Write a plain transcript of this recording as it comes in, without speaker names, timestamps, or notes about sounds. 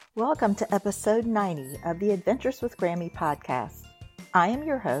Welcome to episode 90 of the Adventures with Grammy podcast. I am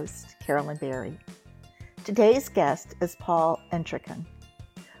your host, Carolyn Berry. Today's guest is Paul Entrekin.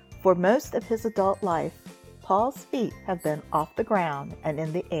 For most of his adult life, Paul's feet have been off the ground and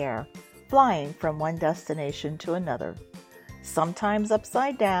in the air, flying from one destination to another, sometimes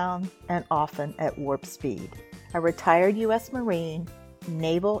upside down and often at warp speed. A retired U.S. Marine,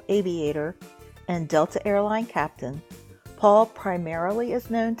 naval aviator, and Delta Airline captain, Paul primarily is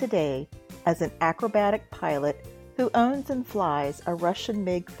known today as an acrobatic pilot who owns and flies a Russian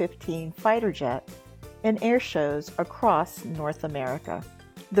MiG-15 fighter jet in air shows across North America.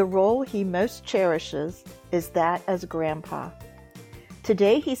 The role he most cherishes is that as grandpa.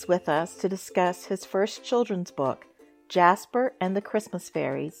 Today he's with us to discuss his first children's book, Jasper and the Christmas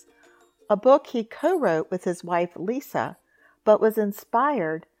Fairies, a book he co-wrote with his wife Lisa, but was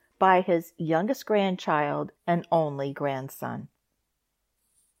inspired by his youngest grandchild and only grandson.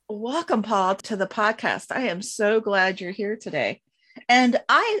 Welcome, Paul, to the podcast. I am so glad you're here today. And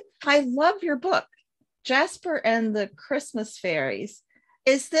I love your book, Jasper and the Christmas Fairies.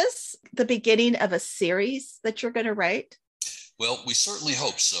 Is this the beginning of a series that you're going to write? Well, we certainly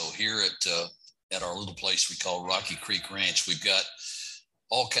hope so. Here at our little place we call Rocky Creek Ranch, we've got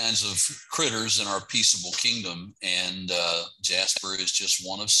all kinds of critters in our peaceable kingdom, and Jasper is just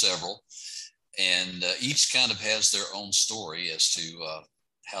one of several, and each kind of has their own story as to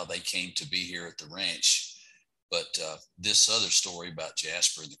how they came to be here at the ranch. But this other story about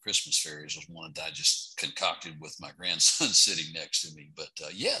Jasper and the Christmas Fairies was one that I just concocted with my grandson sitting next to me. But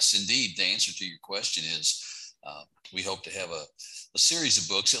yes, indeed, the answer to your question is we hope to have a series of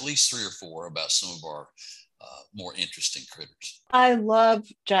books, at least 3 or 4, about some of our more interesting critters. I love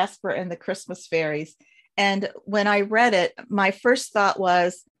Jasper and the Christmas Fairies. And when I read it, my first thought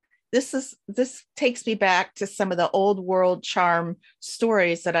was, this takes me back to some of the old world charm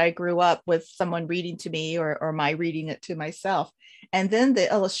stories that I grew up with someone reading to me or my reading it to myself. And then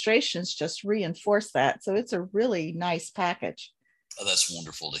the illustrations just reinforce that. So it's a really nice package. Oh, that's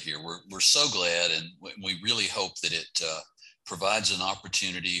wonderful to hear. We're so glad, and we really hope that it provides an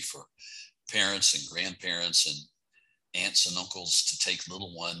opportunity for parents and grandparents and aunts and uncles to take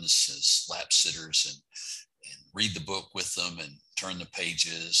little ones as lap sitters and read the book with them and turn the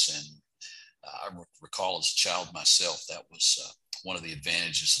pages. And I recall as a child myself, that was one of the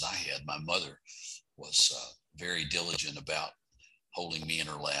advantages that I had. My mother was very diligent about holding me in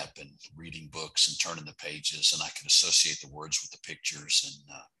her lap and reading books and turning the pages, and I could associate the words with the pictures.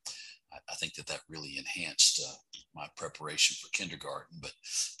 And I think that really enhanced my preparation for kindergarten.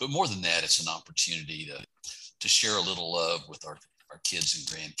 But more than that, it's an opportunity to share a little love with our kids and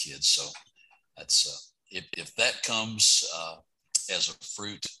grandkids. So that's if that comes as a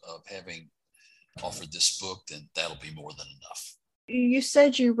fruit of having offered this book, then that'll be more than enough. You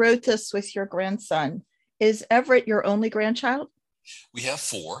said you wrote this with your grandson. Is Everett your only grandchild? We have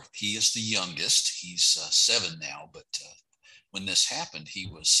 4. He is the youngest. He's 7 now, but when this happened, he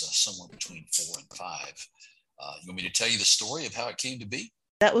was somewhere between 4 and 5. You want me to tell you the story of how it came to be?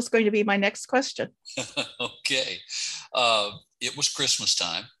 That was going to be my next question. Okay. It was Christmas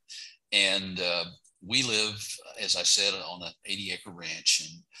time, and we live, as I said, on an 80-acre ranch,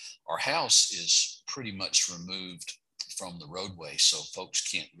 and our house is pretty much removed from the roadway, so folks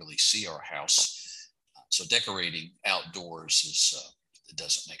can't really see our house. So decorating outdoors it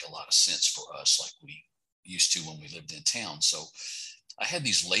doesn't make a lot of sense for us like we used to when we lived in town. So I had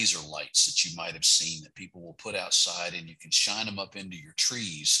these laser lights that you might have seen that people will put outside, and you can shine them up into your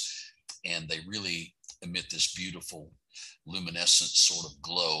trees, and they really emit this beautiful luminescent sort of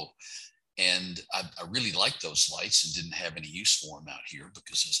glow. And I really liked those lights and didn't have any use for them out here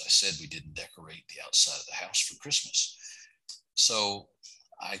because, as I said, we didn't decorate the outside of the house for Christmas. So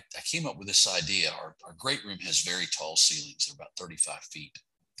I came up with this idea. Our great room has very tall ceilings. They're about 35 feet.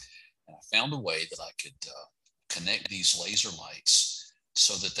 And I found a way that I could connect these laser lights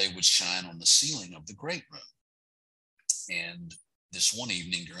so that they would shine on the ceiling of the great room. And this one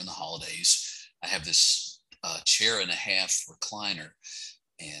evening during the holidays, I have this chair and a half recliner,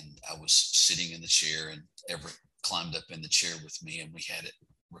 and I was sitting in the chair, and Everett climbed up in the chair with me, and we had it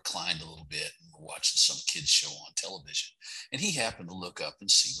reclined a little bit, and we're watching some kids show on television. And he happened to look up and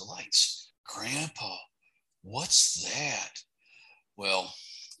see the lights. "Grandpa, what's that?" Well,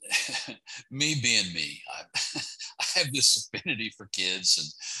 me being me, I have this affinity for kids,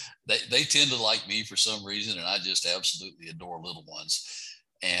 and they tend to like me for some reason, and I just absolutely adore little ones.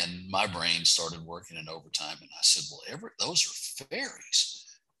 And my brain started working in overtime, and I said, "Well, Everett, those are fairies."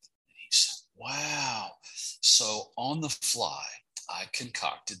 And he said, "Wow." So on the fly, I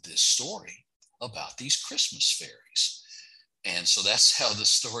concocted this story about these Christmas fairies. And so that's how the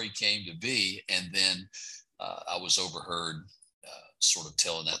story came to be. And then I was overheard sort of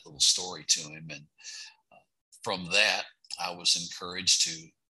telling that little story to him. And from that, I was encouraged to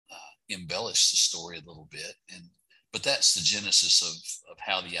embellish the story a little bit. But that's the genesis of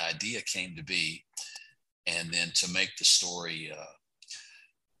how the idea came to be. And then to make the story,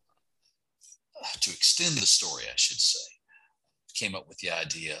 to extend the story, I should say, came up with the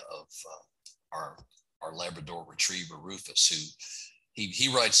idea of our Labrador Retriever Rufus, who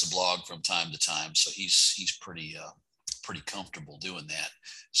he writes a blog from time to time, so he's pretty comfortable doing that.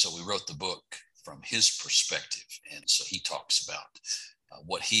 So we wrote the book from his perspective, and so he talks about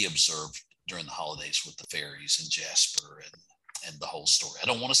what he observed during the holidays with the fairies and Jasper and the whole story. I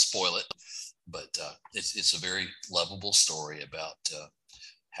don't want to spoil it, but it's a very lovable story about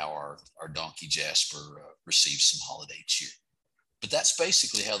how our donkey Jasper receives some holiday cheer. But that's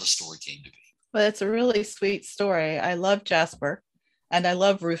basically how the story came to be. Well, it's a really sweet story. I love Jasper and I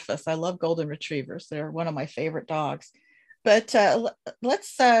love Rufus. I love golden retrievers. They're one of my favorite dogs. But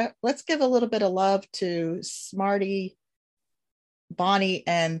let's give a little bit of love to Smarty, Bonnie,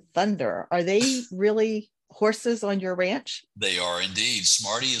 and Thunder. Are they really horses on your ranch? They are indeed.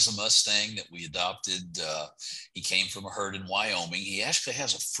 Smarty is a Mustang that we adopted. He came from a herd in Wyoming. He actually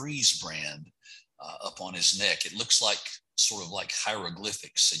has a Freeze brand up on his neck. It looks like sort of like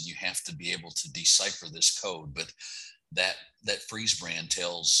hieroglyphics, and you have to be able to decipher this code. But that Freeze brand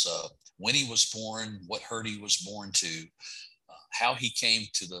tells when he was born, what herd he was born to, how he came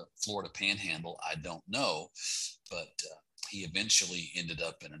to the Florida Panhandle. I don't know, but he eventually ended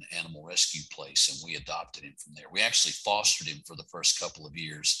up in an animal rescue place, and we adopted him from there. We actually fostered him for the first couple of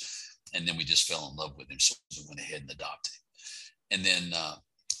years, and then we just fell in love with him, so we went ahead and adopted him. And then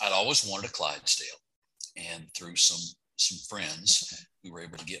I'd always wanted a Clydesdale, and through some friends, we were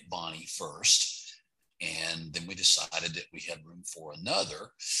able to get Bonnie first, and then we decided that we had room for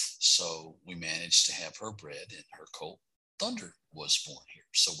another, so we managed to have her bred, and her colt Thunder was born here.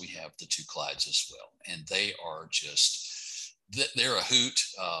 So we have the two Clydes as well, and they are just, they're a hoot.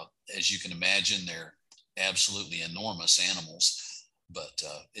 As you can imagine, they're absolutely enormous animals, but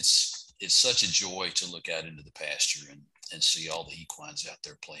it's such a joy to look out into the pasture and see all the equines out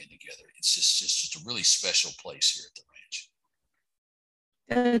there playing together. It's just a really special place here at the ranch.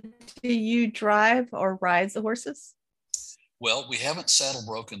 Do you drive or ride the horses? Well, we haven't saddle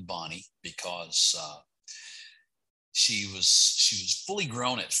broken Bonnie because she was fully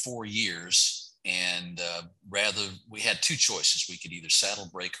grown at 4 years, and rather we had two choices. We could either saddle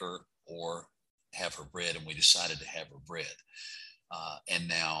break her or have her bred, and we decided to have her bred. And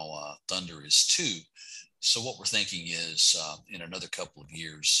now Thunder is 2. So what we're thinking is in another couple of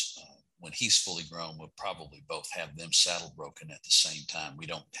years, when he's fully grown, we'll probably both have them saddle broken at the same time. We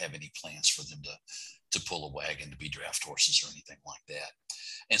don't have any plans for them to pull a wagon to be draft horses or anything like that.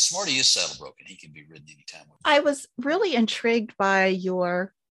 And Smarty is saddle broken. He can be ridden anytime. I was really intrigued by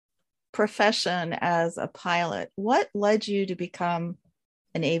your profession as a pilot. What led you to become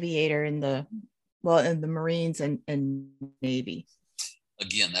an aviator in the Marines and Navy?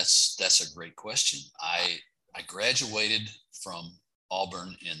 Again, that's a great question. I graduated from Auburn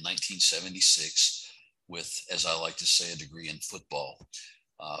in 1976 with, as I like to say, a degree in football.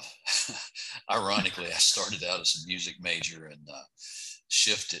 Ironically, I started out as a music major and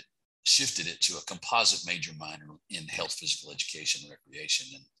shifted it to a composite major minor in health, physical education, and recreation.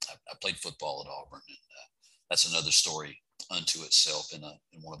 And I played football at Auburn, and that's another story unto itself in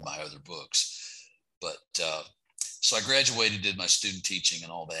one of my other books. But so I graduated, did my student teaching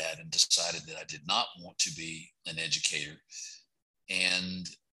and all that, and decided that I did not want to be an educator. And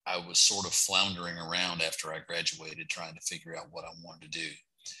I was sort of floundering around after I graduated, trying to figure out what I wanted to do.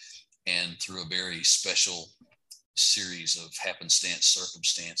 And through a very special series of happenstance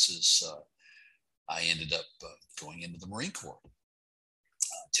circumstances, I ended up going into the Marine Corps.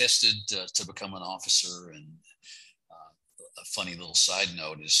 Tested to become an officer. And a funny little side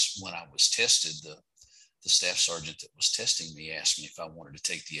note is when I was tested, the staff sergeant that was testing me asked me if I wanted to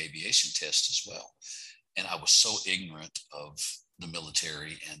take the aviation test as well. And I was so ignorant of the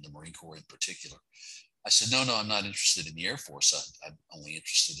military and the Marine Corps in particular. I said, no, I'm not interested in the Air Force. I'm only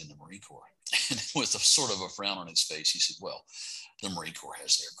interested in the Marine Corps. And with a sort of a frown on his face, he said, well, the Marine Corps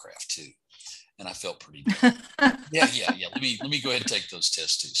has aircraft too. And I felt pretty dumb. Yeah. Let me go ahead and take those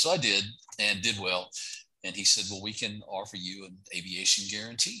tests too. So I did, and did well. And he said, well, we can offer you an aviation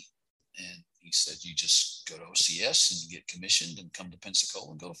guarantee. And he said, you just go to OCS and you get commissioned and come to Pensacola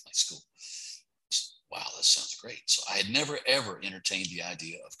and go to flight school. Wow, that sounds great. So I had never, ever entertained the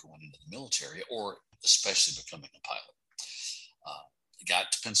idea of going into the military, or especially becoming a pilot.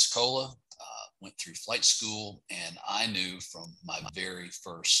 got to Pensacola, went through flight school, and I knew from my very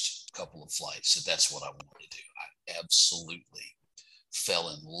first couple of flights that that's what I wanted to do. I absolutely fell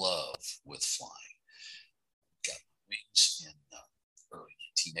in love with flying. Got wings in early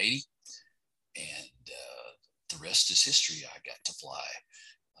 1980, and the rest is history. I got to fly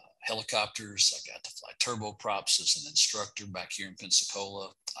helicopters. I got to fly turboprops as an instructor back here in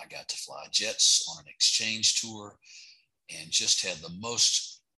Pensacola. I got to fly jets on an exchange tour, and just had the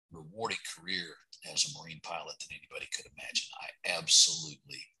most rewarding career as a Marine pilot than anybody could imagine. I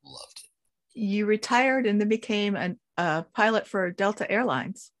absolutely loved it. You retired and then became a pilot for Delta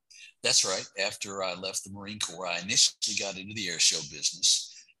Airlines. That's right. After I left the Marine Corps, I initially got into the air show business.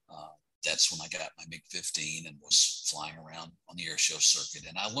 That's when I got my MiG-15 and was flying around on the air show circuit.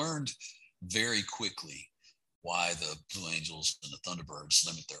 And I learned very quickly why the Blue Angels and the Thunderbirds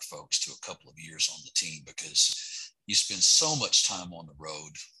limit their folks to a couple of years on the team, because you spend so much time on the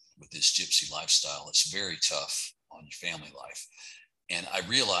road with this gypsy lifestyle. It's very tough on your family life. And I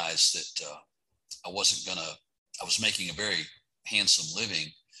realized that I was making a very handsome living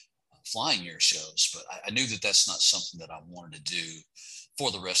flying air shows, but I knew that that's not something that I wanted to do for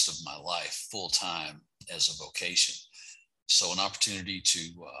the rest of my life full time as a vocation. So an opportunity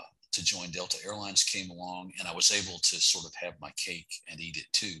to join Delta Airlines came along, and I was able to sort of have my cake and eat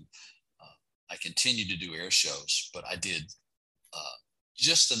it too. I continued to do air shows, but I did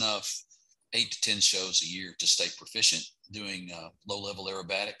just enough, 8 to 10 shows a year to stay proficient doing low-level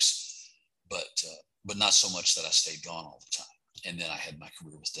aerobatics, but not so much that I stayed gone all the time. And then I had my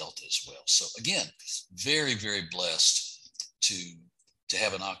career with Delta as well. So again, very, very blessed to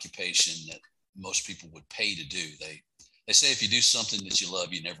have an occupation that most people would pay to do. They say if you do something that you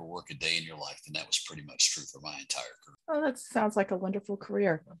love, you never work a day in your life. And that was pretty much true for my entire career. Oh, that sounds like a wonderful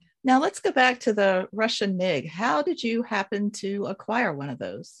career. Now let's go back to the Russian MiG. How did you happen to acquire one of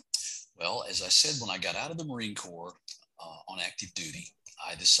those? Well, as I said, when I got out of the Marine Corps on active duty,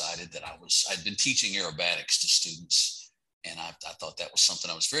 I decided that I'd been teaching aerobatics to students, and I thought that was something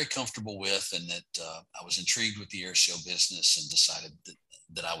I was very comfortable with, and that I was intrigued with the air show business, and decided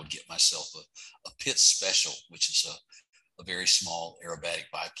that I would get myself a Pitts Special, which is a very small aerobatic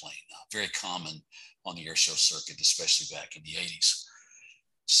biplane, very common on the air show circuit, especially back in the 80s.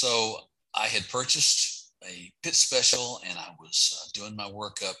 So I had purchased a Pitts Special, and I was doing my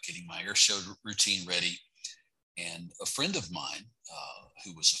workup, getting my air show routine ready. And a friend of mine,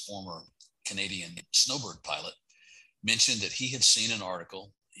 who was a former Canadian snowbird pilot, mentioned that he had seen an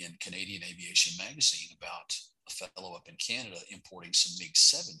article in Canadian Aviation Magazine about a fellow up in Canada importing some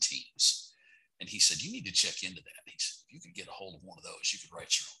MiG-17s. And he said, you need to check into that. He said, if you could get a hold of one of those, you could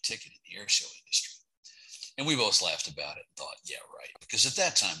write your own ticket in the air show industry. And we both laughed about it and thought, yeah, right. Because at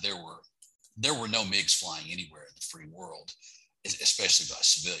that time, there were no MiGs flying anywhere in the free world, especially by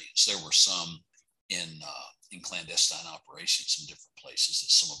civilians. There were some in clandestine operations in different places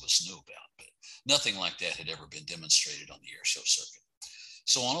that some of us knew about, but nothing like that had ever been demonstrated on the air show circuit.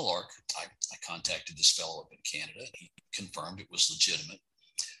 So on a lark, I contacted this fellow up in Canada, and he confirmed it was legitimate.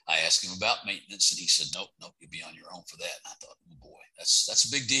 I asked him about maintenance, and he said, nope, you'll be on your own for that. And I thought, oh boy, that's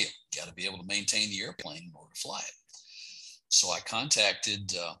a big deal. You got to be able to maintain the airplane in order to fly it. So I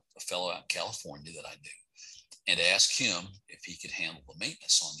contacted a fellow out in California that I knew and asked him if he could handle the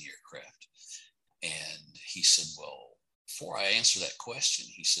maintenance on the aircraft. And he said, well, before I answer that question,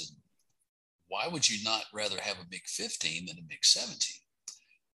 he said, why would you not rather have a MiG-15 than a MiG-17?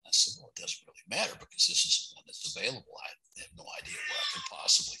 I said, well, it doesn't really matter because this is the one that's available. I have no idea where I could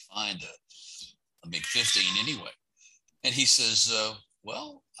possibly find a MiG-15 anyway. And he says,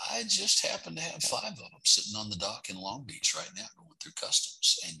 well, I just happen to have 5 of them sitting on the dock in Long Beach right now going through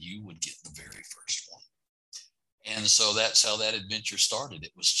customs, and you would get the very first one. And so that's how that adventure started.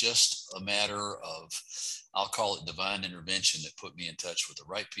 It was just a matter of, I'll call it divine intervention, that put me in touch with the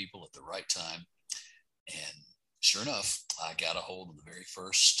right people at the right time. And sure enough, I got a hold of the very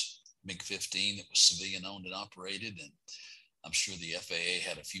first MiG-15 that was civilian owned and operated. And I'm sure the FAA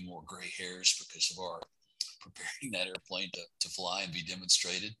had a few more gray hairs because of our preparing that airplane to fly and be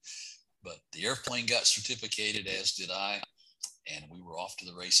demonstrated. But the airplane got certificated, as did I. And we were off to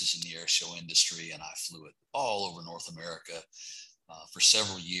the races in the air show industry, and I flew it all over North America for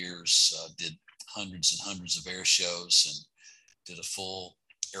several years, did hundreds and hundreds of air shows, and did a full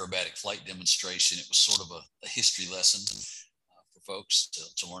aerobatic flight demonstration. It was sort of a history lesson for folks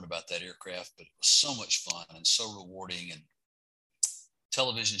to learn about that aircraft, but it was so much fun and so rewarding, and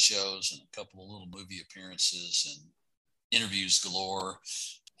television shows and a couple of little movie appearances and interviews galore.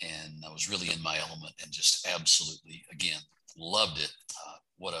 And I was really in my element and just absolutely, again, loved it.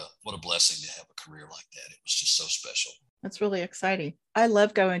 What a blessing to have a career like that. It was just so special. That's really exciting. I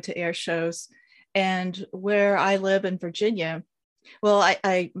love going to air shows. And where I live in Virginia, well,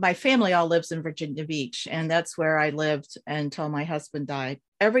 my family all lives in Virginia Beach, and that's where I lived until my husband died.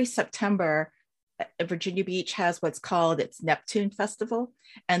 Every September, Virginia Beach has what's called its Neptune Festival,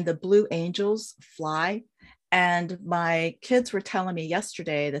 and the Blue Angels fly. And my kids were telling me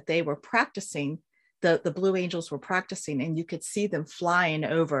yesterday that they were practicing, the Blue Angels were practicing, and you could see them flying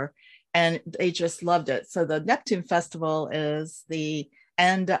over, and they just loved it. So the Neptune Festival is the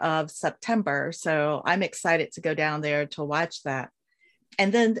end of September. So I'm excited to go down there to watch that.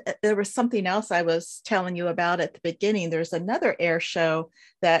 And then there was something else I was telling you about at the beginning. There's another air show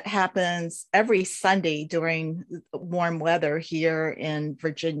that happens every Sunday during warm weather here in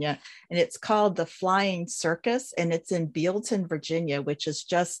Virginia. And it's called the Flying Circus. And it's in Bealton, Virginia, which is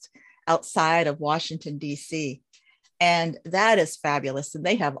just outside of Washington, D.C. And that is fabulous. And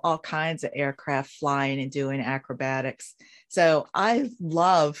they have all kinds of aircraft flying and doing acrobatics. So I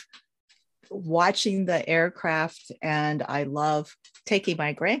love watching the aircraft, and I love taking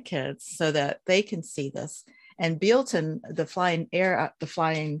my grandkids so that they can see this. And Bealton, the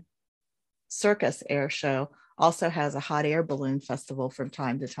Flying Circus air show, also has a hot air balloon festival from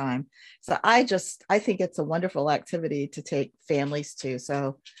time to time. So I think it's a wonderful activity to take families to.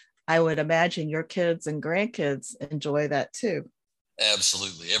 So I would imagine your kids and grandkids enjoy that too.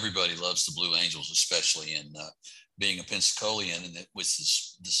 Absolutely. Everybody loves the Blue Angels, especially in being a Pensacolian, and this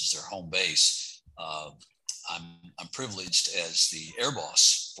is their home base. I'm privileged as the air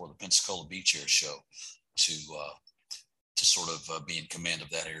boss for the Pensacola Beach Air Show to sort of be in command of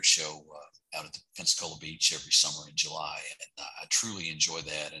that air show out at the Pensacola Beach every summer in July. And I truly enjoy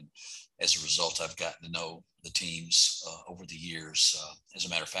that. And as a result, I've gotten to know the teams over the years. As a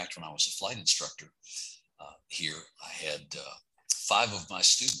matter of fact, when I was a flight instructor here, I had 5 of my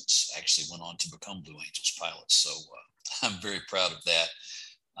students actually went on to become Blue Angels pilots. So I'm very proud of that.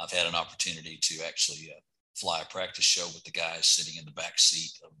 I've had an opportunity to actually fly a practice show with the guys sitting in the back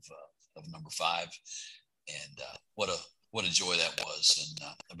seat of number 5. And what a joy that was. And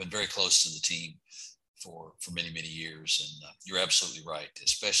I've been very close to the team for many, many years. And you're absolutely right,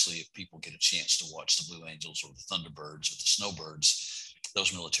 especially if people get a chance to watch the Blue Angels or the Thunderbirds or the Snowbirds.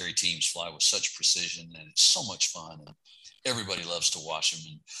 Those military teams fly with such precision, and it's so much fun. And everybody loves to watch them,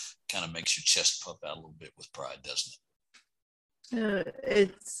 and kind of makes your chest puff out a little bit with pride, doesn't it?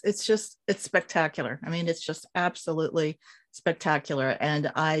 It's spectacular. I mean, it's just absolutely spectacular.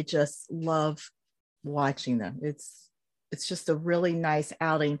 And I just love watching them. It's just a really nice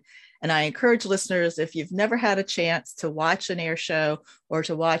outing. And I encourage listeners, if you've never had a chance to watch an air show or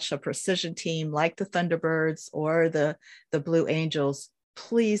to watch a precision team like the Thunderbirds or the Blue Angels,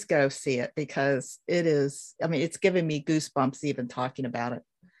 please go see it, because it's giving me goosebumps even talking about it.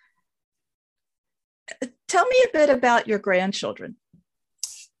 Tell me a bit about your grandchildren.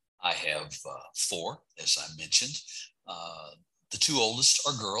 I have 4, as I mentioned. The 2 oldest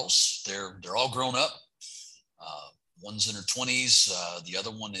are girls. They're all grown up. One's in her 20s. The other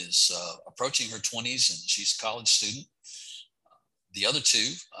one is approaching her 20s, and she's a college student. The other 2,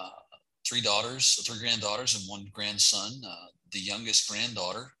 3 granddaughters and 1 grandson. The youngest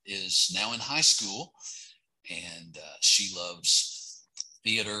granddaughter is now in high school, and she loves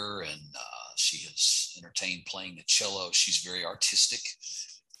theater, and she has entertained playing the cello. She's very artistic.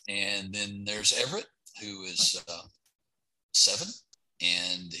 And then there's Everett, who is 7,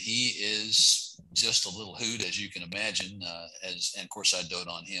 and he is just a little hoot, as you can imagine. And of course, I dote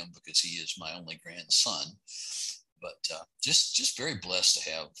on him because he is my only grandson. But just very blessed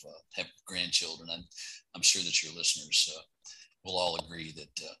to have grandchildren. And I'm sure that your listeners will all agree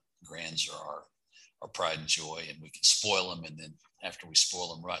that grands are our pride and joy, and we can spoil them, and then after we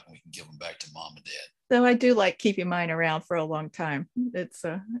spoil them right, we can give them back to mom and dad. So I do like keeping mine around for a long time.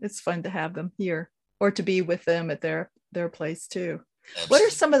 It's fun to have them here, or to be with them at their place too. Absolutely. What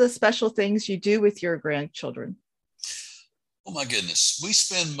are some of the special things you do with your grandchildren? Oh my goodness. We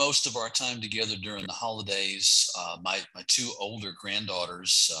spend most of our time together during the holidays. My 2 older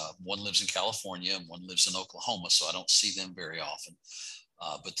granddaughters, one lives in California and one lives in Oklahoma, so I don't see them very often.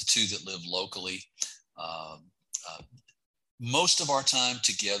 But the 2 that live locally, most of our time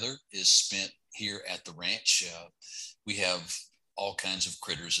together is spent here at the ranch. We have all kinds of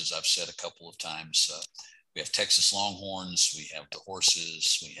critters, as I've said a couple of times. We have Texas Longhorns, we have the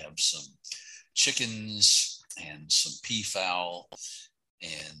horses, we have some chickens and some peafowl,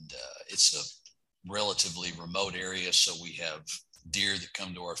 and it's a relatively remote area, so we have deer that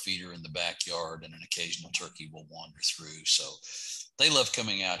come to our feeder in the backyard, and an occasional turkey will wander through. So they love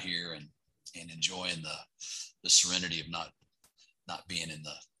coming out here and enjoying the serenity of not not being in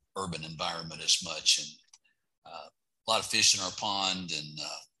the urban environment as much. And a lot of fish in our pond, and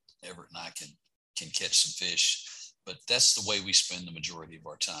Everett and I can catch some fish. But that's the way we spend the majority of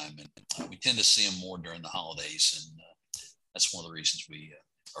our time. And we tend to see them more during the holidays. And that's one of the reasons we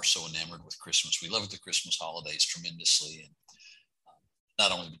are so enamored with Christmas. We love the Christmas holidays tremendously. And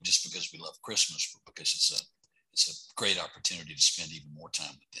not only just because we love Christmas, but because it's a great opportunity to spend even more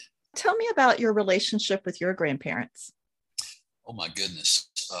time with them. Tell me about your relationship with your grandparents. Oh my goodness.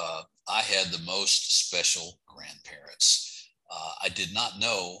 I had the most special grandparents. I did not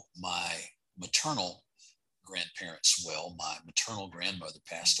know my maternal grandparents well. My maternal grandmother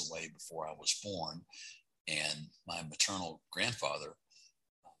passed away before I was born, and my maternal grandfather,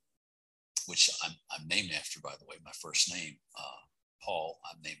 which I'm named after, by the way, my first name, Paul,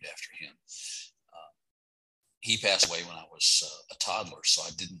 I'm named after him. He passed away when I was a toddler, so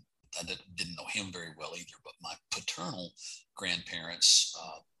I didn't know him very well either. But my paternal grandparents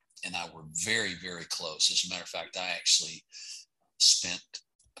and I were very, very close. As a matter of fact, I actually spent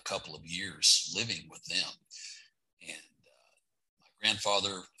a couple of years living with them. And my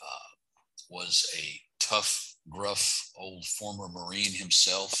grandfather was a tough, gruff, old former Marine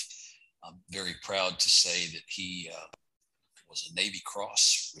himself. I'm very proud to say that he was a Navy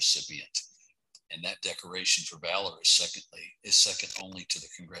Cross recipient. And that decoration for valor is second only to the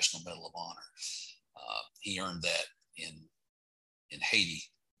Congressional Medal of Honor. He earned that in Haiti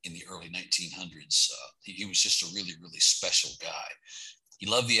in the early 1900s. He was just a really, really special guy. He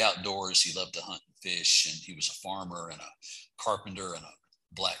loved the outdoors. He loved to hunt and fish, and he was a farmer and a carpenter and a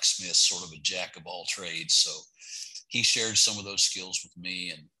blacksmith, sort of a jack of all trades. So he shared some of those skills with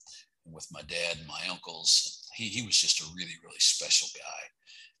me and with my dad and my uncles. He was just a really, really special guy.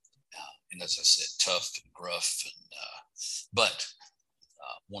 And as I said, tough and gruff. But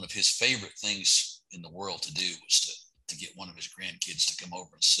one of his favorite things in the world to do was to get one of his grandkids to come over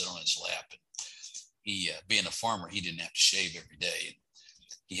and sit on his lap. And he, being a farmer, he didn't have to shave every day. And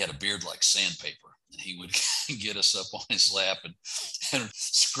he had a beard like sandpaper. And he would get us up on his lap and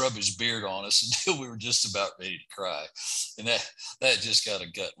scrub his beard on us until we were just about ready to cry. And that just got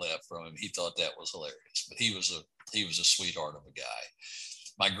a gut laugh from him. He thought that was hilarious. But he was a sweetheart of a guy.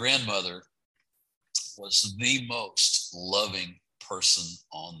 My grandmother was the most loving person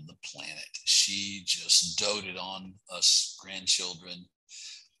on the planet. She just doted on us grandchildren.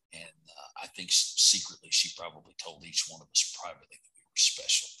 And I think secretly she probably told each one of us privately that we were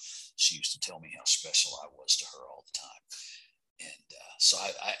special. She used to tell me how special I was to her all the time. And so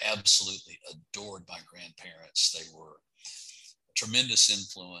I absolutely adored my grandparents. They were a tremendous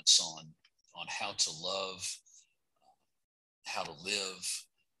influence on how to love, how to live.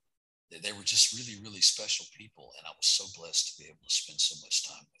 They were just really, really special people. And I was so blessed to be able to spend so much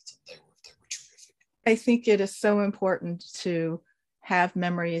time with them. They were terrific. I think it is so important to have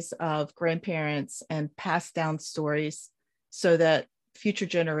memories of grandparents and pass down stories so that future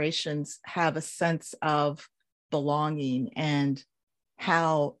generations have a sense of belonging and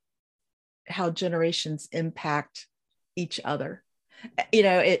how generations impact each other. You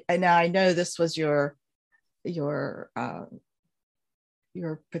know, and now I know this was your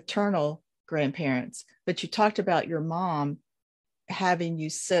paternal grandparents, but you talked about your mom having you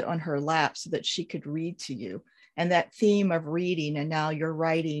sit on her lap so that she could read to you, and that theme of reading, and now you're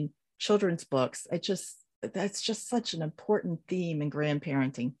writing children's books. That's just such an important theme in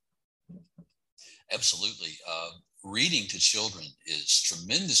grandparenting. Absolutely. Reading to children is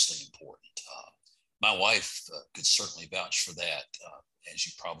tremendously important. My wife could certainly vouch for that, as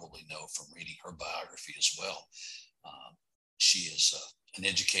you probably know from reading her biography as well. She is an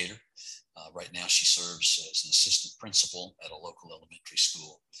educator. Right now she serves as an assistant principal at a local elementary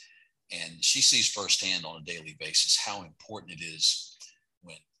school. And she sees firsthand on a daily basis how important it is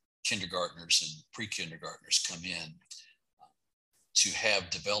when kindergartners and pre-kindergartners come in to have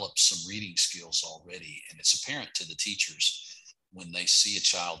developed some reading skills already. And it's apparent to the teachers when they see a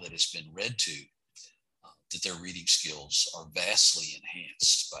child that has been read to that their reading skills are vastly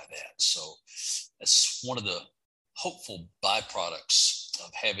enhanced by that. So that's one of the hopeful byproducts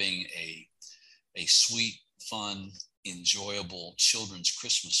of having a sweet, fun, enjoyable children's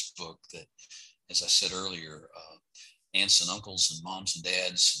Christmas book that, as I said earlier, aunts and uncles and moms and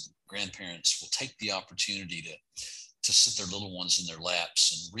dads and grandparents will take the opportunity to sit their little ones in their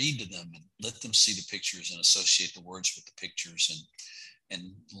laps and read to them and let them see the pictures and associate the words with the pictures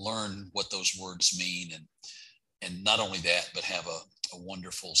and learn what those words mean. And not only that, but have a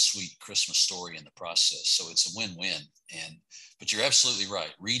wonderful, sweet Christmas story in the process. So it's a win-win. But you're absolutely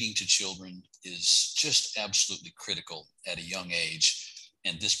right. Reading to children is just absolutely critical at a young age.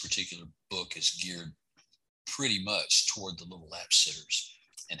 And this particular book is geared pretty much toward the little lap sitters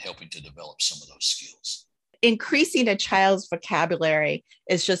and helping to develop some of those skills. Increasing a child's vocabulary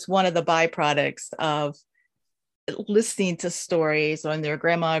is just one of the byproducts of listening to stories on their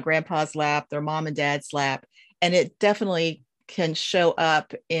grandma and grandpa's lap, their mom and dad's lap. And it definitely can show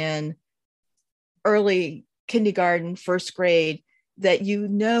up in early kindergarten, first grade, that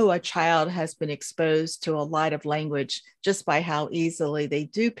a child has been exposed to a lot of language just by how easily they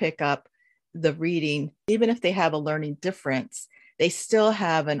do pick up the reading. Even if they have a learning difference, they still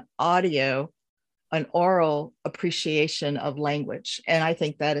have an oral appreciation of language. And I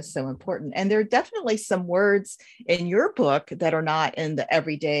think that is so important. And there are definitely some words in your book that are not in the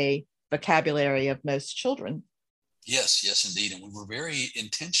everyday vocabulary of most children. Yes, indeed. And we were very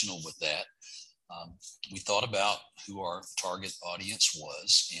intentional with that. We thought about who our target audience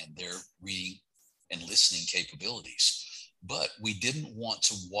was and their reading and listening capabilities, but we didn't want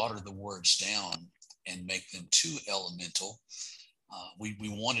to water the words down and make them too elemental. We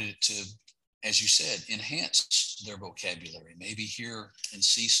wanted it to, as you said, enhance their vocabulary, maybe hear and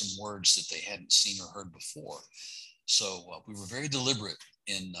see some words that they hadn't seen or heard before. So we were very deliberate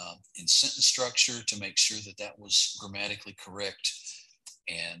in sentence structure to make sure that was grammatically correct.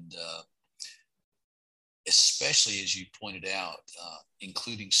 And especially, as you pointed out,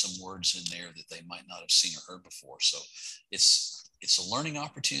 including some words in there that they might not have seen or heard before. So it's a learning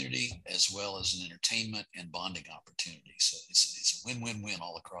opportunity as well as an entertainment and bonding opportunity. So it's a win-win-win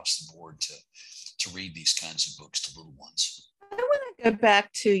all across the board to read these kinds of books to little ones. I want to go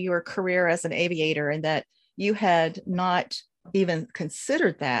back to your career as an aviator and that you had not even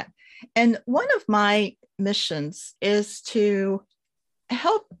considered that. And one of my missions is to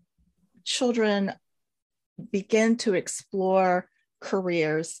help children begin to explore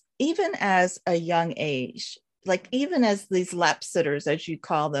careers even as a young age, like even as these lap sitters, as you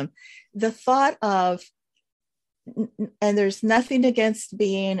call them. The thought of, and there's nothing against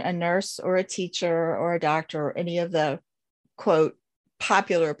being a nurse or a teacher or a doctor or any of the quote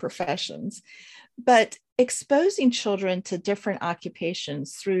popular professions, but exposing children to different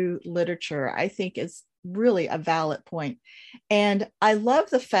occupations through literature, I think, is really a valid point. And I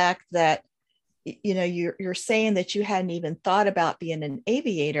love the fact that you're saying that you hadn't even thought about being an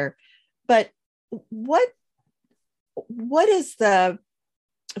aviator, but what is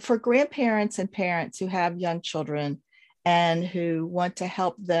for grandparents and parents who have young children and who want to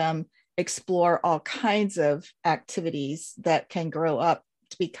help them explore all kinds of activities that can grow up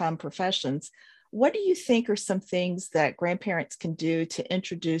to become professions, what do you think are some things that grandparents can do to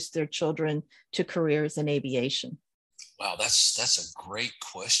introduce their children to careers in aviation? Wow, that's a great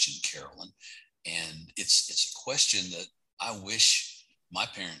question, Carolyn. And it's a question that I wish my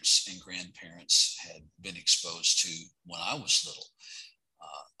parents and grandparents had been exposed to when I was little.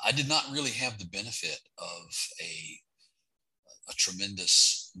 I did not really have the benefit of a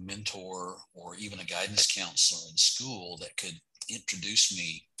tremendous mentor or even a guidance counselor in school that could introduce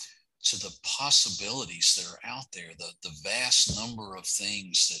me to the possibilities that are out there, the vast number of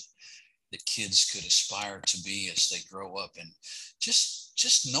things that kids could aspire to be as they grow up. And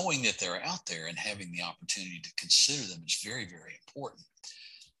just knowing that they're out there and having the opportunity to consider them is very, very important.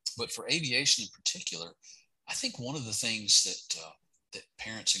 But for aviation in particular, I think one of the things that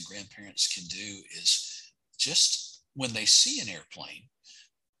parents and grandparents can do is just when they see an airplane,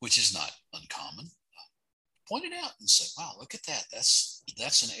 which is not uncommon, point it out and say, wow, look at that.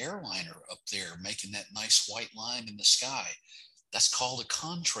 That's an airliner up there making that nice white line in the sky. That's called a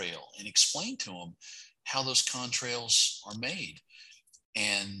contrail, and explain to them how those contrails are made.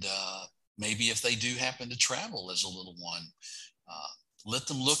 And maybe if they do happen to travel as a little one, let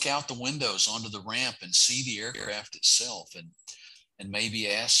them look out the windows onto the ramp and see the aircraft itself, and maybe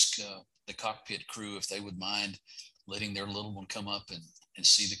ask the cockpit crew if they would mind letting their little one come up and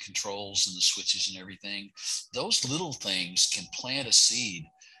see the controls and the switches and everything. Those little things can plant a seed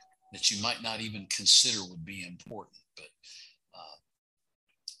that you might not even consider would be important. But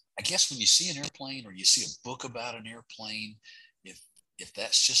I guess when you see an airplane or you see a book about an airplane, if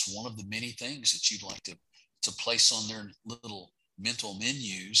that's just one of the many things that you'd like to place on their little mental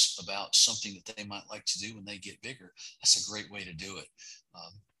menus about something that they might like to do when they get bigger, that's a great way to do it.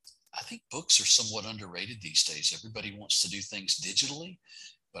 I think books are somewhat underrated these days. Everybody wants to do things digitally,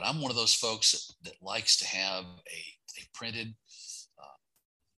 but I'm one of those folks that likes to have a printed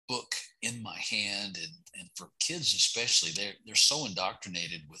book in my hand. And for kids especially, they're so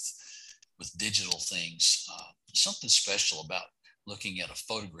indoctrinated with digital things. Something special about looking at a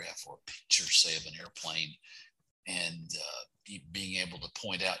photograph or a picture, say, of an airplane and being able to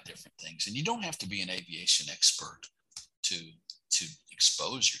point out different things. And you don't have to be an aviation expert to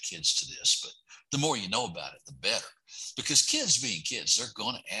expose your kids to this, but the more you know about it, the better. Because kids being kids, they're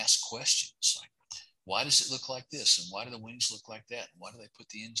going to ask questions like, why does it look like this? And why do the wings look like that? And why do they put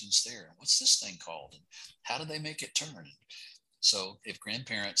the engines there? And what's this thing called? And how do they make it turn? And so if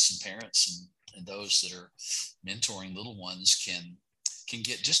grandparents and parents and those that are mentoring little ones can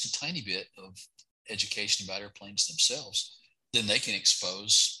get just a tiny bit of education about airplanes themselves, then they can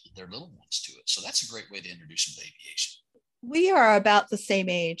expose their little ones to it. So that's a great way to introduce them to aviation. We are about the same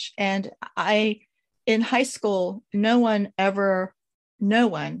age. And in high school, no one, our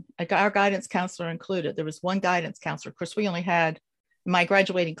guidance counselor included, there was one guidance counselor. Of course, we only had, in my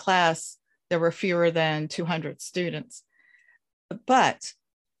graduating class, there were fewer than 200 students. But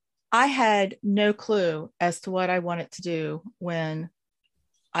I had no clue as to what I wanted to do when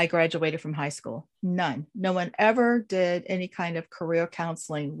I graduated from high school. None. No one ever did any kind of career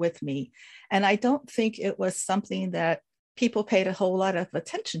counseling with me. And I don't think it was something that people paid a whole lot of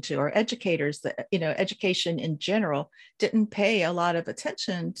attention to, or educators, that, education in general didn't pay a lot of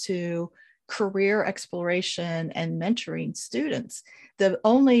attention to career exploration and mentoring students. The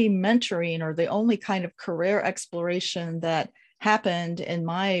only mentoring, or the only kind of career exploration that happened in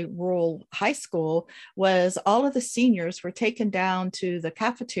my rural high school, was all of the seniors were taken down to the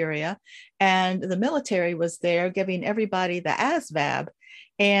cafeteria, and the military was there giving everybody the ASVAB.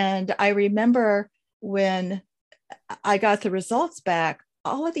 And I remember when I got the results back,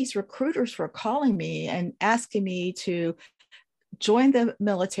 all of these recruiters were calling me and asking me to join the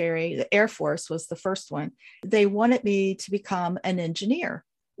military. The Air Force was the first one. They wanted me to become an engineer.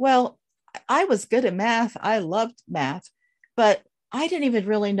 Well, I was good at math. I loved math, but I didn't even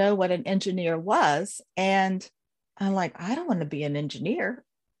really know what an engineer was. And I'm like, I don't want to be an engineer.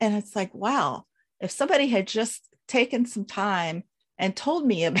 And it's like, wow, if somebody had just taken some time and told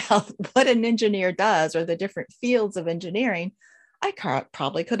me about what an engineer does, or the different fields of engineering, I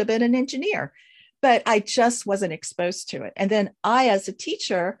probably could have been an engineer, but I just wasn't exposed to it. And then I, as a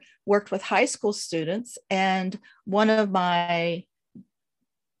teacher, worked with high school students. And one of my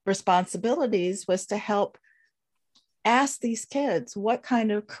responsibilities was to help ask these kids, what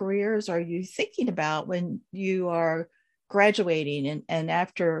kind of careers are you thinking about when you are graduating and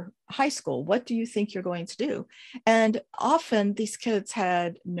after high school? What do you think you're going to do? And often these kids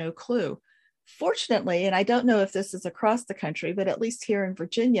had no clue. Fortunately, and I don't know if this is across the country, but at least here in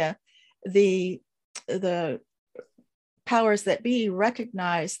Virginia, the powers that be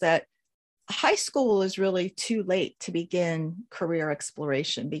recognize that high school is really too late to begin career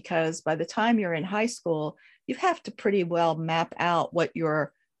exploration, because by the time you're in high school, you have to pretty well map out what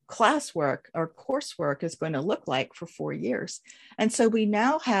your classwork or coursework is going to look like for 4 years. And so we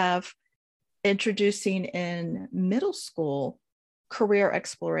now have introducing in middle school career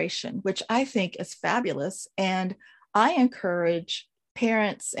exploration, which I think is fabulous. And I encourage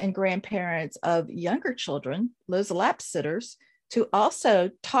parents and grandparents of younger children, those lap sitters, to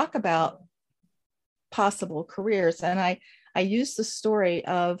also talk about possible careers. And I use the story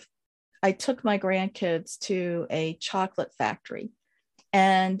of, I took my grandkids to a chocolate factory,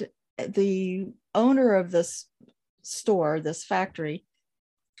 and the owner of this store, this factory,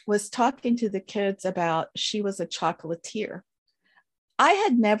 was talking to the kids about she was a chocolatier. I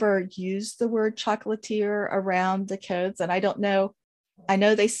had never used the word chocolatier around the kids, and I don't know. I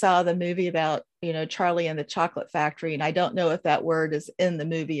know they saw the movie about, Charlie and the Chocolate Factory, and I don't know if that word is in the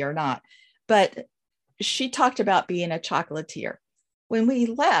movie or not, but she talked about being a chocolatier. When we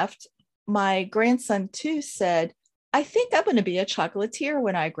left, my grandson too said, I think I'm going to be a chocolatier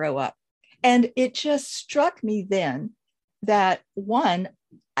when I grow up. And it just struck me then that, one,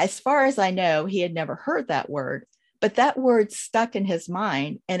 as far as I know, he had never heard that word, but that word stuck in his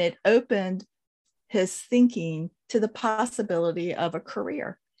mind, and it opened his thinking to the possibility of a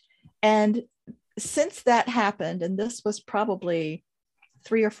career. And since that happened, and this was probably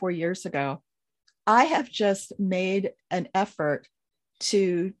 3 or 4 years ago, I have just made an effort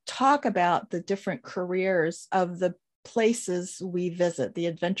to talk about the different careers of the places we visit, the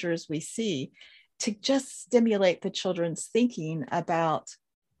adventures we see, to just stimulate the children's thinking about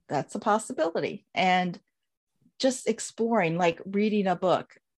that's a possibility, and just exploring, like reading a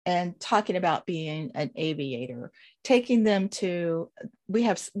book and talking about being an aviator, taking them to,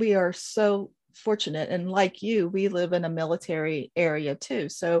 we are so fortunate, and like you, we live in a military area too.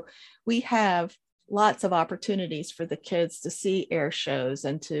 So we have lots of opportunities for the kids to see air shows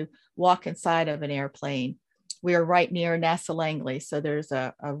and to walk inside of an airplane. We are right near NASA Langley, so there's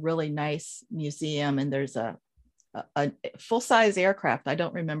a really nice museum, and there's a full-size aircraft. I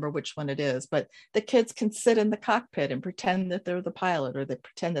don't remember which one it is, but the kids can sit in the cockpit and pretend that they're the pilot, or they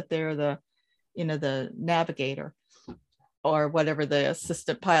pretend that they're the navigator. or whatever the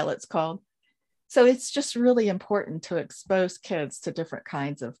assistant pilot's called. So it's just really important to expose kids to different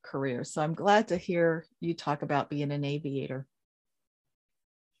kinds of careers. So I'm glad to hear you talk about being an aviator.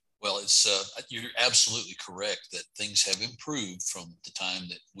 Well, you're absolutely correct that things have improved from the time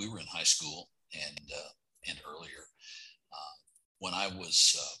that we were in high school and earlier. When I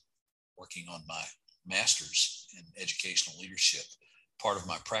was working on my master's in educational leadership, part of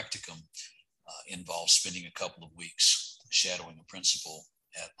my practicum involved spending a couple of weeks shadowing a principal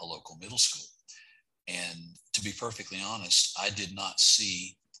at a local middle school. And to be perfectly honest, I did not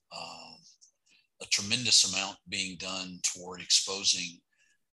see a tremendous amount being done toward exposing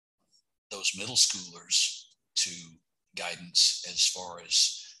those middle schoolers to guidance as far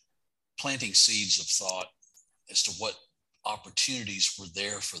as planting seeds of thought as to what opportunities were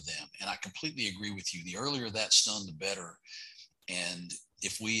there for them. And I completely agree with you. The earlier that's done, the better. And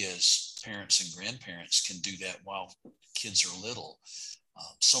if we as parents and grandparents can do that while kids are little,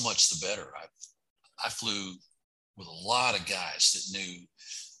 so much the better. I flew with a lot of guys that knew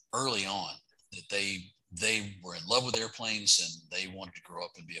early on that they were in love with airplanes and they wanted to grow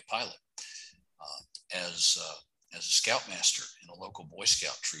up and be a pilot. As a scoutmaster in a local Boy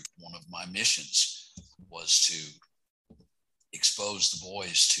Scout troop, one of my missions was to expose the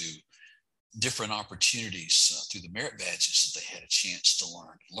boys to different opportunities through the merit badges that they had a chance to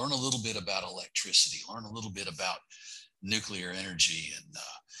learn a little bit about electricity, learn a little bit about nuclear energy and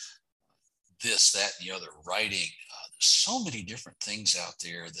this, that, and the other, writing. There's so many different things out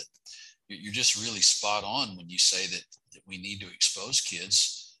there that you're just really spot on when you say that we need to expose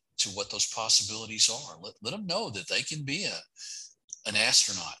kids to what those possibilities are. Let them know that they can be an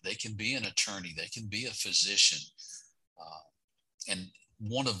astronaut, they can be an attorney, they can be a physician. And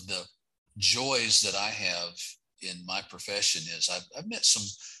one of the joys that I have in my profession is I've met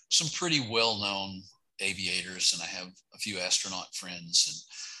some pretty well-known aviators, and I have a few astronaut friends, and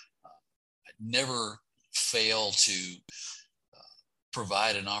I never fail to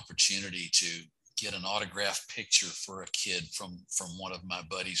provide an opportunity to get an autographed picture for a kid from one of my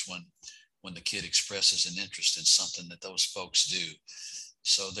buddies when the kid expresses an interest in something that those folks do.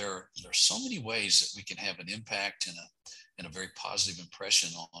 So there's so many ways that we can have an impact and a very positive impression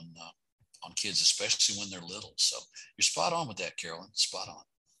on kids, especially when they're little. So you're spot on with that, Carolyn. Spot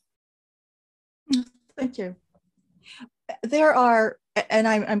on. Thank you. There are, and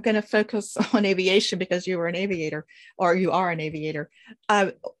I'm going to focus on aviation because you were an aviator, or you are an aviator.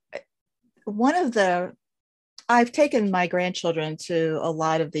 I've taken my grandchildren to a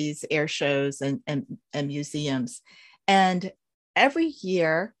lot of these air shows and museums, and every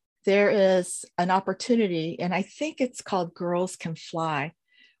year there is an opportunity, and I think it's called Girls Can Fly,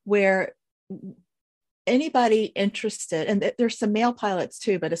 where anybody interested, and there's some male pilots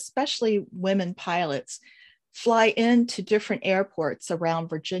too, but especially women pilots, fly into different airports around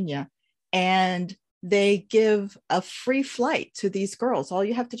Virginia, and they give a free flight to these girls. All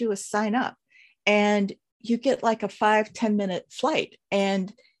you have to do is sign up, and you get like a 5-10 minute flight.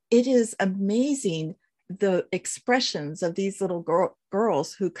 And it is amazing the expressions of these little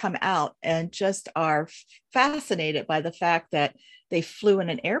girls who come out and just are fascinated by the fact that they flew in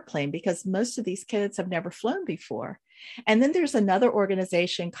an airplane, because most of these kids have never flown before. And then there's another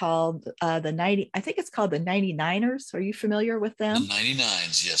organization called I think it's called the 99ers. Are you familiar with them? The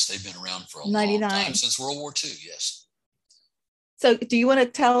 99s, yes. They've been around for a long time, since World War II, yes. So do you want to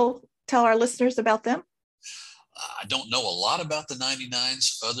tell our listeners about them? I don't know a lot about the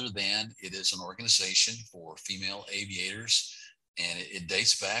 99s other than it is an organization for female aviators. And it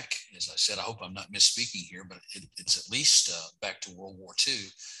dates back, as I said, I hope I'm not misspeaking here, but it's at least back to World War II.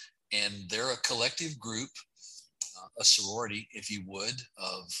 And they're a collective group, a sorority, if you would,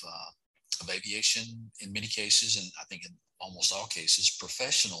 of aviation in many cases, and I think in almost all cases,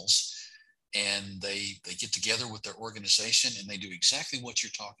 professionals. And they get together with their organization and they do exactly what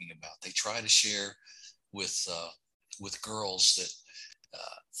you're talking about. They try to share with girls that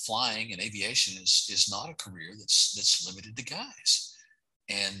flying and aviation is not a career that's limited to guys.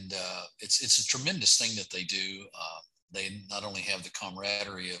 And it's a tremendous thing that they do. They not only have the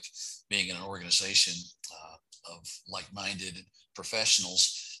camaraderie of being in an organization of like-minded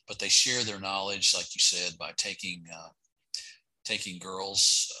professionals, but they share their knowledge, like you said, by taking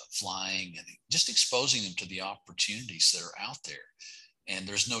girls flying and just exposing them to the opportunities that are out there. And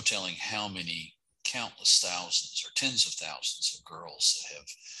there's no telling how many countless thousands or tens of thousands of girls that have,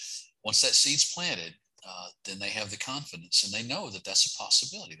 once that seed's planted, then they have the confidence and they know that that's a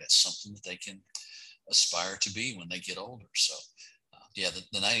possibility. That's something that they can aspire to be when they get older. So the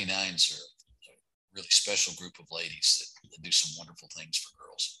 99s are a really special group of ladies that do some wonderful things for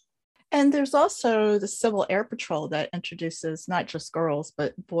girls. And there's also the Civil Air Patrol that introduces not just girls,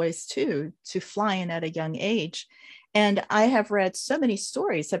 but boys too, to flying at a young age. And I have read so many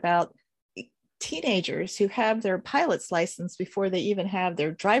stories about teenagers who have their pilot's license before they even have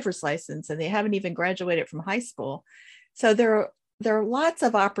their driver's license, and they haven't even graduated from high school. So there are lots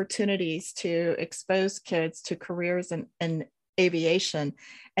of opportunities to expose kids to careers in aviation.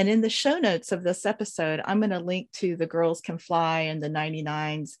 And in the show notes of this episode, I'm going to link to the Girls Can Fly and the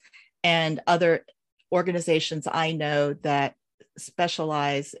 99s and other organizations I know that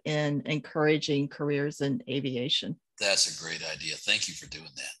specialize in encouraging careers in aviation. That's a great idea. Thank you for doing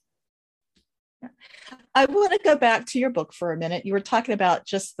that. I want to go back to your book for a minute. You were talking about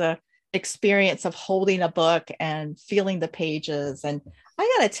just the experience of holding a book and feeling the pages. And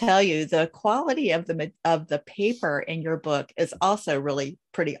I got to tell you, the quality of the paper in your book is also really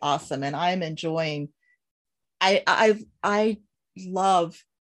pretty awesome. And I'm enjoying. I love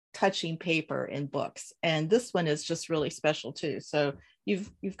touching paper in books, and this one is just really special too. So you've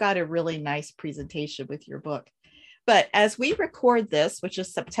got a really nice presentation with your book. But as we record this, which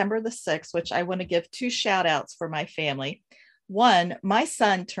is September the 6th, which I want to give 2 shout outs for my family. One, my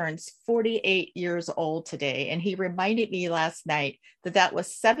son turns 48 years old today, and he reminded me last night that that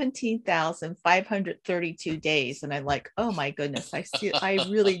was 17,532 days. And I'm like, oh my goodness, I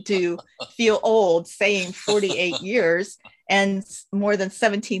really do feel old saying 48 years and more than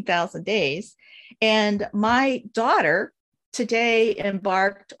 17,000 days. And my daughter today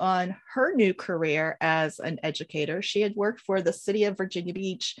embarked on her new career as an educator. She had worked for the city of Virginia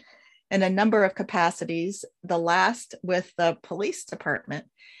Beach in a number of capacities, the last with the police department.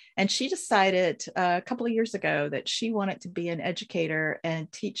 And she decided a couple of years ago that she wanted to be an educator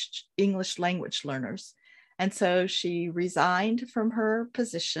and teach English language learners. And so she resigned from her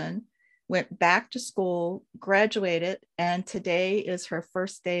position, went back to school, graduated, and today is her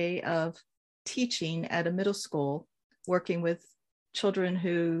first day of teaching at a middle school, working with children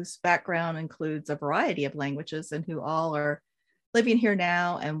whose background includes a variety of languages and who all are living here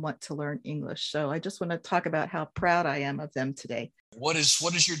now and want to learn English. So I just want to talk about how proud I am of them today. What is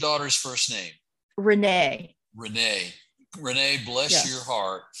your daughter's first name? Renee. Renee. Renee, bless Yes. your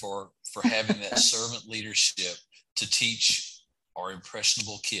heart for having that servant leadership to teach our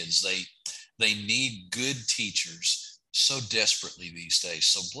impressionable kids. They need good teachers so desperately these days.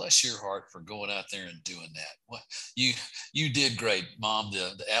 So bless your heart for going out there and doing that. Well, you did great, Mom.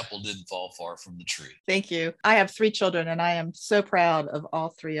 The apple didn't fall far from the tree. Thank you. I have 3 children, and I am so proud of all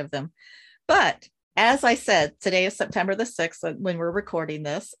 3 of them. But as I said, today is September the 6th when we're recording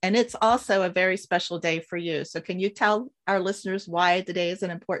this, and it's also a very special day for you. So can you tell our listeners why today is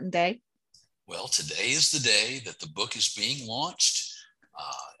an important day? Well, today is the day that the book is being launched.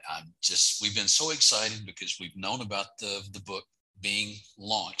 We've been so excited because we've known about the book being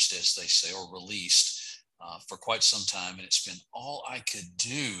launched, as they say, or released for quite some time. And it's been all I could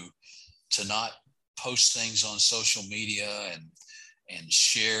do to not post things on social media and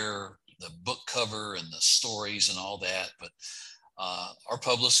share the book cover and the stories and all that. But our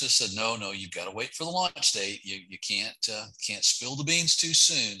publicist said, no, you've got to wait for the launch date. You can't spill the beans too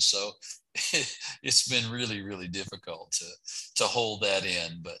soon. So it's been really, really difficult to hold that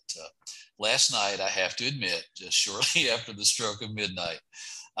in. But last night, I have to admit, just shortly after the stroke of midnight,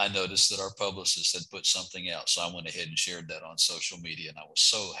 I noticed that our publicist had put something out. So I went ahead and shared that on social media, and I was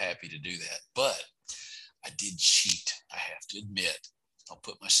so happy to do that. But I did cheat, I have to admit. I'll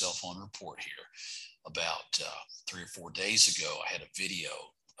put myself on report here. About 3 or 4 days ago, I had a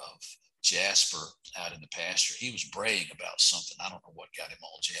video of Jasper out in the pasture. He was braying about something. I don't know what got him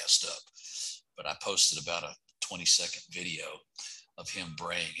all jazzed up, but I posted about a 20-second video of him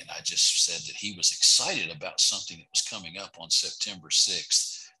braying, and I just said that he was excited about something that was coming up on September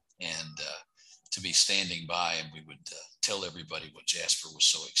 6th, and to be standing by, and we would tell everybody what Jasper was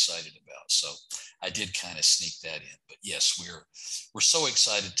so excited about. So I did kind of sneak that in. But yes, we're so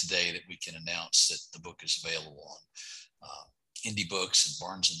excited today that we can announce that the book is available on Indie Books and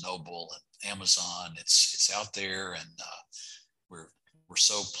Barnes and Noble and Amazon. It's out there, and we're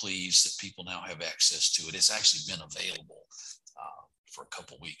so pleased that people now have access to it. It's actually been available for a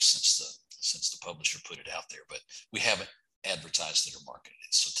couple weeks since the publisher put it out there, but we haven't advertised it or marketed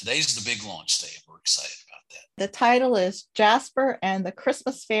it. So today's the big launch day, and we're excited about that. The title is Jasper and the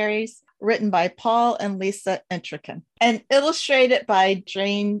Christmas Fairies, written by Paul and Lisa Entrekin, and illustrated by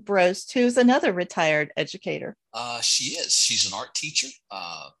Jane Brost, who's another retired educator. She is. She's an art teacher.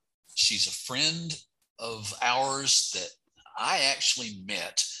 She's a friend of ours that I actually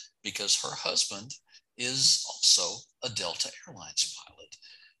met because her husband is also a Delta Airlines pilot.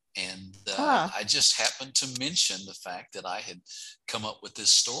 And I just happened to mention the fact that I had come up with this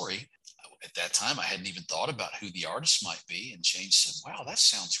story At that time, I hadn't even thought about who the artist might be. And Jane said, wow, that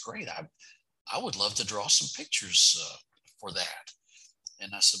sounds great. I would love to draw some pictures for that.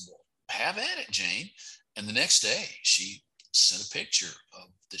 And I said, well, have at it, Jane. And the next day, she sent a picture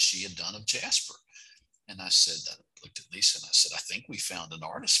that she had done of Jasper. And I looked at Lisa and I said, I think we found an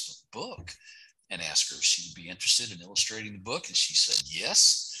artist for the book, and asked her if she would be interested in illustrating the book. And she said,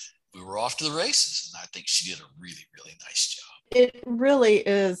 yes. We were off to the races. And I think she did a really, really nice job. It really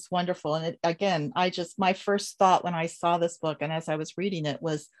is wonderful. And again, my first thought when I saw this book and as I was reading it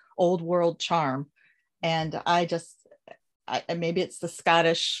was old world charm. And maybe it's the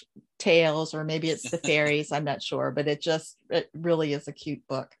Scottish tales or maybe it's the fairies, I'm not sure, but it really is a cute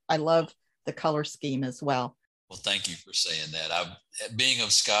book. I love the color scheme as well. Well, thank you for saying that. Being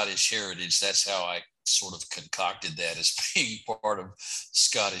of Scottish heritage, that's how I sort of concocted that as being part of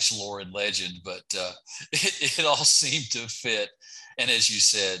Scottish lore and legend, but it all seemed to fit. And as you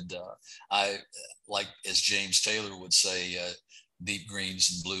said, I like, as James Taylor would say, deep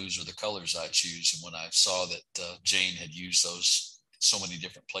greens and blues are the colors I choose. And when I saw that Jane had used those in so many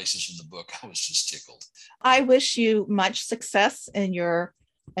different places in the book, I was just tickled. I wish you much success in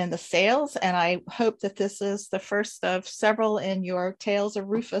the sales, and I hope that this is the first of several in your Tales of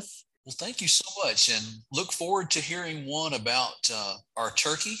Rufus. Well, thank you so much, and look forward to hearing one about our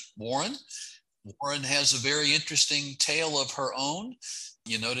turkey, Warren. Warren has a very interesting tale of her own.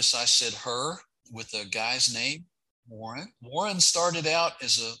 You notice I said her with a guy's name, Warren. Warren started out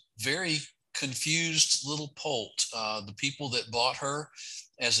as a very confused little poult. The people that bought her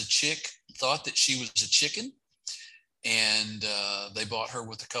as a chick thought that she was a chicken, and they bought her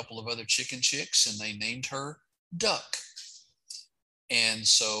with a couple of other chicken chicks, and they named her Duck. And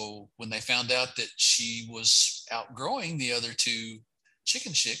so when they found out that she was outgrowing the other two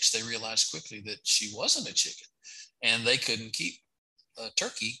chicken chicks, they realized quickly that she wasn't a chicken, and they couldn't keep a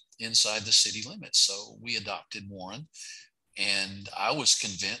turkey inside the city limits. So we adopted Warren, and I was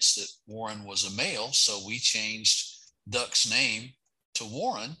convinced that Warren was a male. So we changed Duck's name to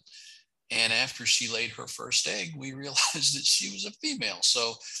Warren. And after she laid her first egg, we realized that she was a female.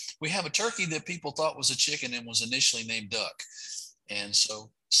 So we have a turkey that people thought was a chicken and was initially named Duck. And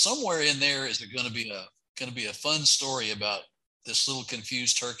so somewhere in there is going to be a fun story about this little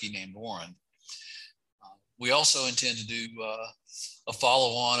confused turkey named Warren. We also intend to do a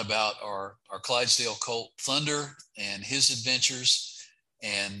follow-on about our Clydesdale colt Thunder and his adventures,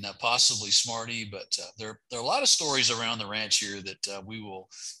 and possibly Smarty. But there are a lot of stories around the ranch here that we will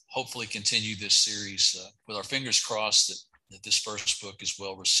hopefully continue this series with our fingers crossed that this first book is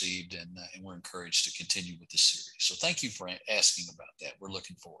well received, and we're encouraged to continue with the series. So thank you for asking about that. We're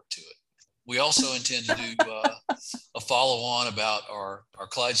looking forward to it. We also intend to do a follow-on about our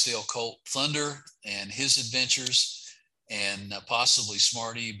Clydesdale colt Thunder and his adventures, and possibly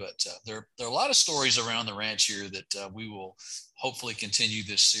Smarty. But there are a lot of stories around the ranch here that we will hopefully continue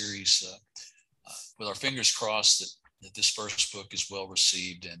this series with our fingers crossed that this first book is well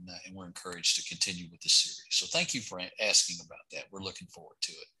received, and we're encouraged to continue with the series. So thank you for asking about that. We're looking forward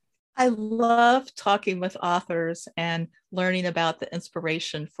to it. I love talking with authors and learning about the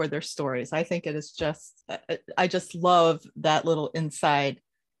inspiration for their stories. I think it is I just love that little inside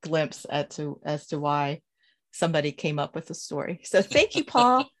glimpse as to why somebody came up with the story. So thank you,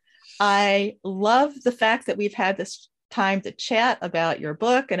 Paul. I love the fact that we've had this time to chat about your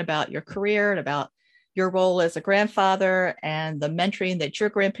book and about your career and about your role as a grandfather and the mentoring that your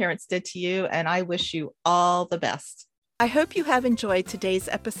grandparents did to you. And I wish you all the best. I hope you have enjoyed today's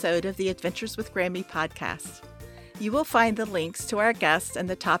episode of the Adventures with Grammy podcast. You will find the links to our guests and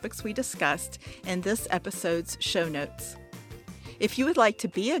the topics we discussed in this episode's show notes. If you would like to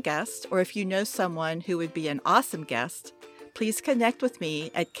be a guest, or if you know someone who would be an awesome guest, please connect with me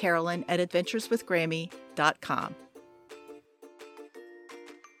at Carolyn@adventureswithgrammy.com.